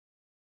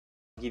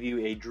give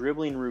you a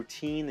dribbling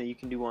routine that you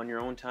can do on your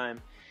own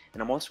time.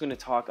 And I'm also going to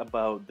talk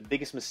about the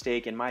biggest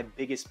mistake and my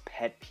biggest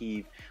pet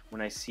peeve when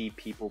I see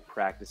people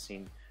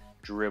practicing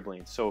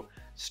dribbling. So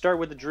start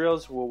with the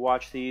drills. We'll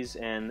watch these,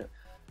 and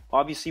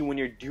obviously when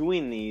you're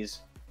doing these,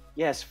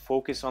 yes,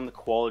 focus on the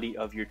quality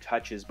of your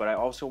touches, but I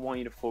also want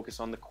you to focus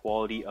on the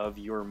quality of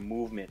your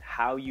movement,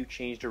 how you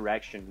change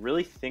direction.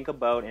 Really think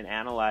about and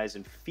analyze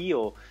and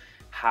feel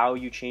how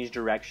you change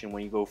direction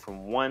when you go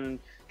from one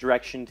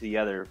direction to the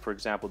other, for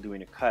example,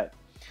 doing a cut.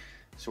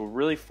 So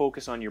really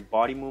focus on your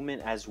body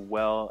movement as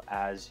well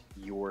as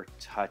your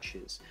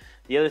touches.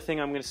 The other thing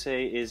I'm going to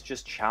say is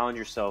just challenge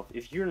yourself.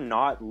 If you're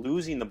not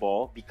losing the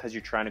ball because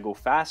you're trying to go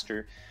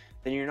faster,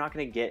 then you're not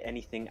going to get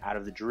anything out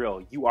of the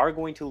drill. You are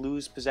going to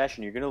lose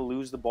possession. You're going to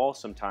lose the ball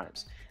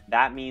sometimes.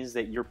 That means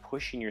that you're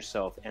pushing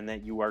yourself and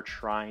that you are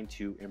trying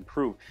to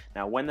improve.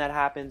 Now, when that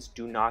happens,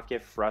 do not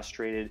get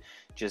frustrated.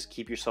 Just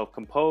keep yourself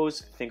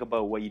composed, think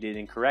about what you did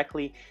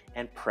incorrectly,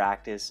 and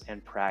practice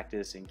and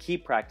practice and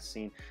keep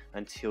practicing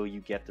until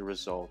you get the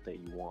result that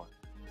you want.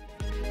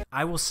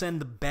 I will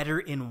send the Better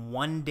in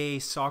 1 Day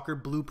Soccer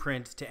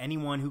Blueprint to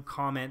anyone who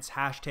comments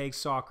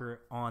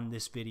 #soccer on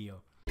this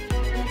video.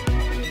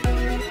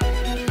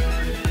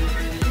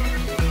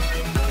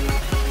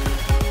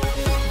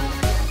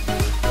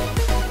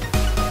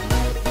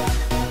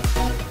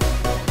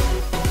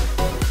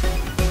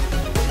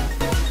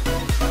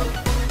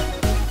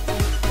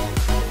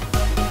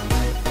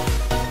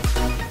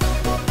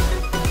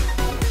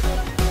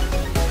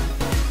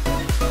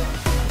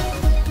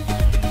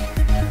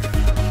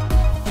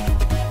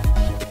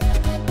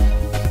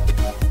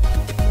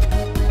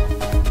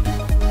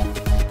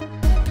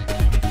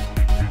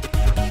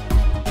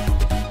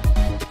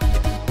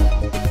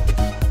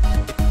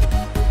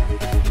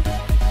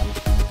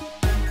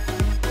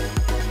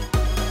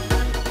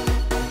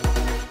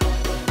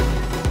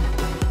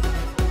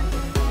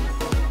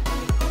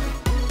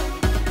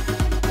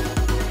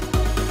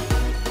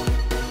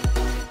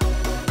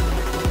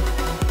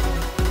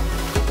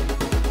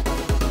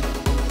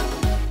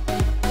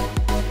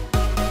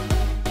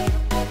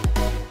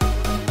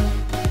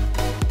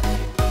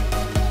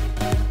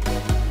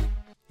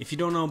 If you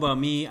don't know about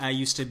me, I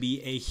used to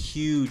be a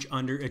huge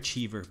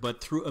underachiever,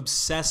 but through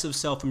obsessive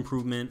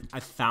self-improvement, I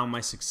found my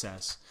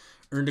success.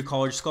 Earned a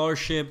college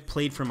scholarship,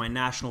 played for my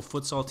national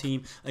futsal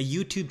team, a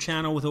YouTube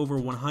channel with over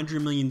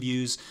 100 million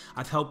views.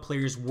 I've helped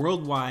players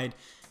worldwide,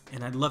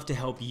 and I'd love to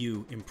help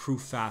you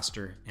improve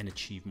faster and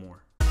achieve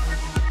more.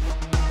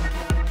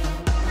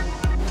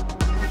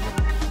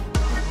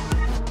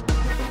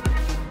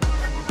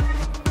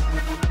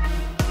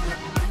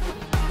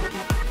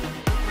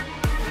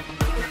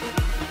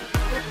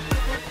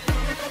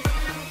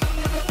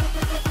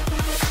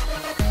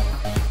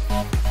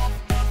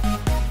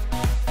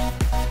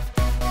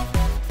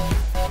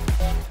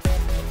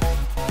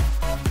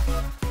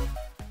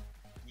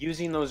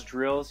 Using those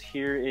drills,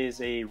 here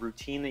is a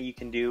routine that you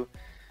can do.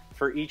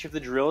 For each of the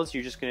drills,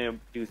 you're just going to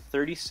do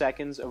 30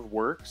 seconds of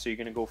work. So you're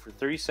going to go for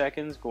 30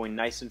 seconds, going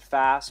nice and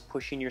fast,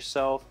 pushing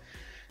yourself,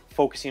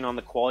 focusing on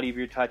the quality of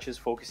your touches,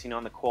 focusing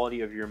on the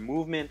quality of your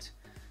movement.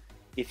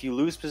 If you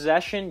lose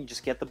possession, you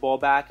just get the ball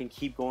back and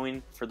keep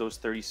going for those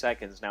 30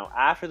 seconds. Now,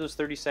 after those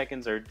 30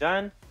 seconds are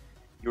done,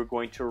 you're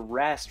going to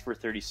rest for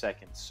 30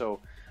 seconds. So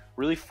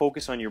really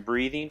focus on your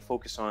breathing,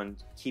 focus on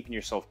keeping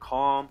yourself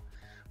calm.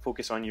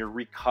 Focus on your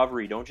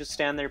recovery. Don't just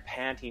stand there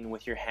panting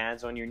with your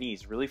hands on your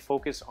knees. Really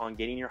focus on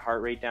getting your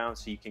heart rate down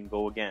so you can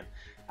go again.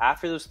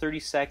 After those 30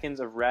 seconds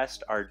of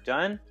rest are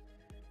done,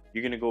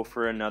 you're going to go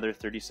for another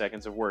 30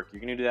 seconds of work. You're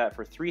going to do that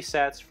for 3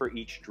 sets for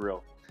each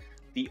drill.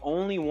 The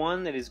only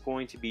one that is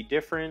going to be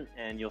different,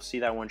 and you'll see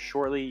that one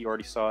shortly, you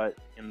already saw it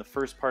in the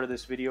first part of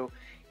this video,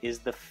 is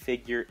the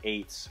figure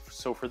eights.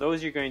 So for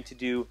those, you're going to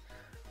do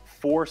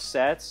 4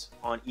 sets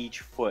on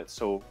each foot.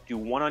 So do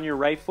 1 on your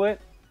right foot,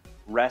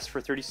 rest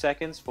for 30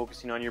 seconds,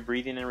 focusing on your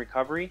breathing and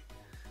recovery.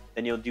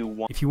 Then you'll do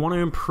 1. If you want to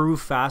improve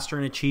faster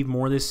and achieve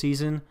more this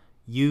season,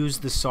 use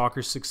the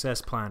Soccer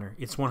Success Planner.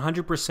 It's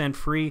 100%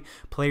 free.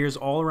 Players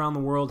all around the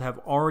world have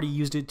already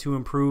used it to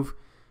improve.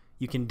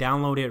 You can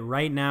download it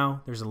right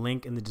now. There's a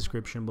link in the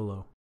description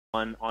below.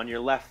 On your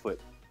left foot.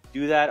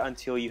 Do that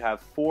until you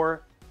have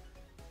 4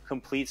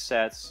 complete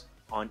sets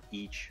on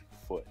each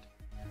foot.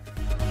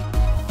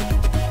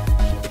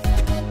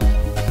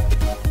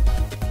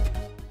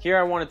 Here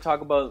I want to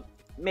talk about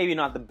maybe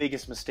not the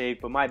biggest mistake,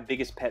 but my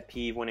biggest pet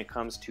peeve when it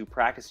comes to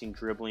practicing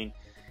dribbling.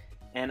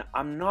 And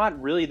I'm not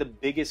really the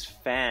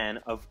biggest fan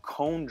of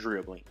cone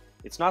dribbling.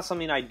 It's not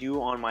something I do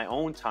on my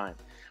own time.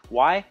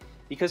 Why?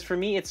 Because for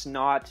me, it's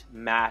not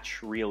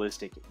match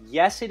realistic.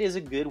 Yes, it is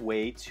a good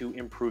way to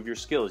improve your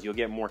skills. You'll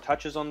get more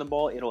touches on the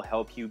ball. It'll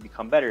help you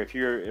become better. If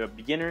you're a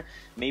beginner,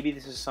 maybe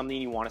this is something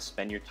you want to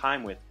spend your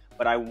time with.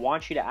 But I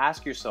want you to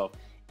ask yourself,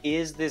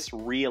 is this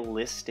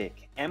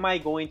realistic? Am I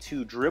going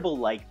to dribble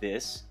like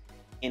this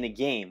in a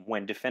game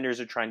when defenders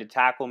are trying to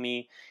tackle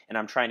me and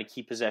I'm trying to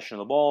keep possession of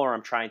the ball or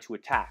I'm trying to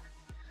attack?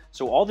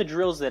 So all the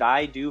drills that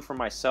I do for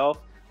myself,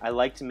 I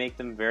like to make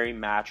them very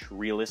match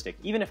realistic.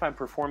 Even if I'm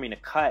performing a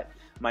cut,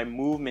 my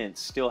movement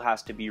still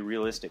has to be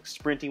realistic.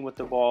 Sprinting with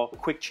the ball,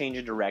 quick change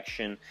of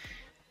direction,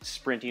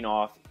 sprinting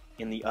off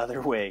in the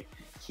other way,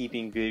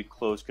 keeping good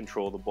close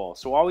control of the ball.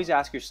 So always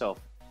ask yourself,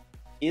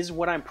 is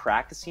what I'm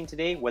practicing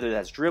today, whether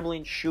that's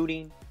dribbling,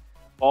 shooting,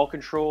 ball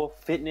control,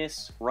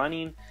 fitness,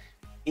 running,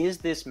 is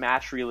this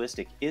match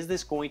realistic? Is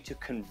this going to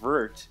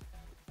convert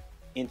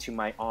into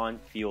my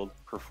on-field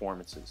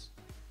performances?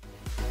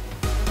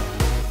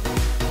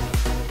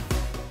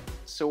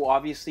 So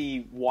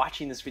obviously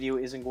watching this video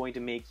isn't going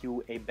to make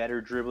you a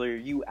better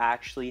dribbler. You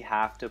actually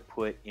have to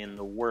put in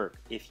the work.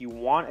 If you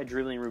want a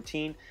dribbling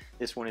routine,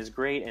 this one is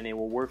great and it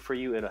will work for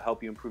you. It'll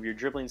help you improve your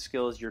dribbling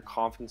skills, your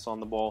confidence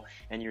on the ball,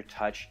 and your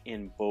touch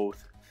in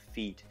both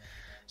feet.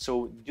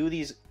 So do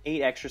these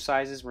 8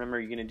 exercises. Remember,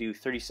 you're gonna do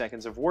 30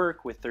 seconds of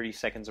work with 30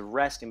 seconds of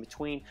rest in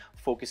between,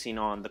 focusing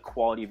on the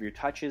quality of your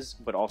touches,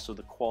 but also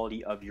the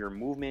quality of your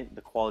movement,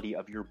 the quality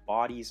of your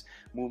body's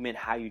movement,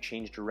 how you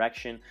change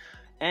direction,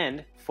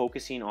 and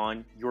focusing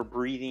on your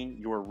breathing,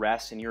 your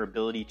rest, and your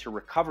ability to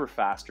recover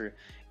faster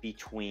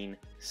between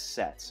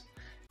sets.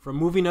 From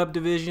moving up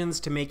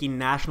divisions to making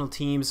national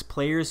teams,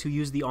 players who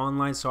use the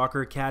Online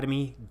Soccer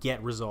Academy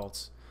get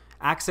results.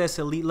 Access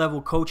elite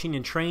level coaching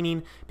and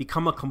training,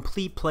 become a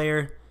complete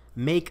player,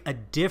 make a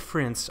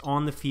difference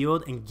on the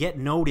field, and get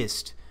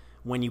noticed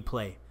when you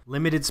play.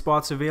 Limited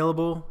spots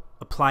available.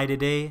 Apply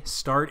today.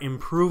 Start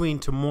improving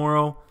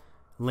tomorrow.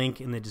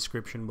 Link in the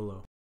description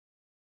below.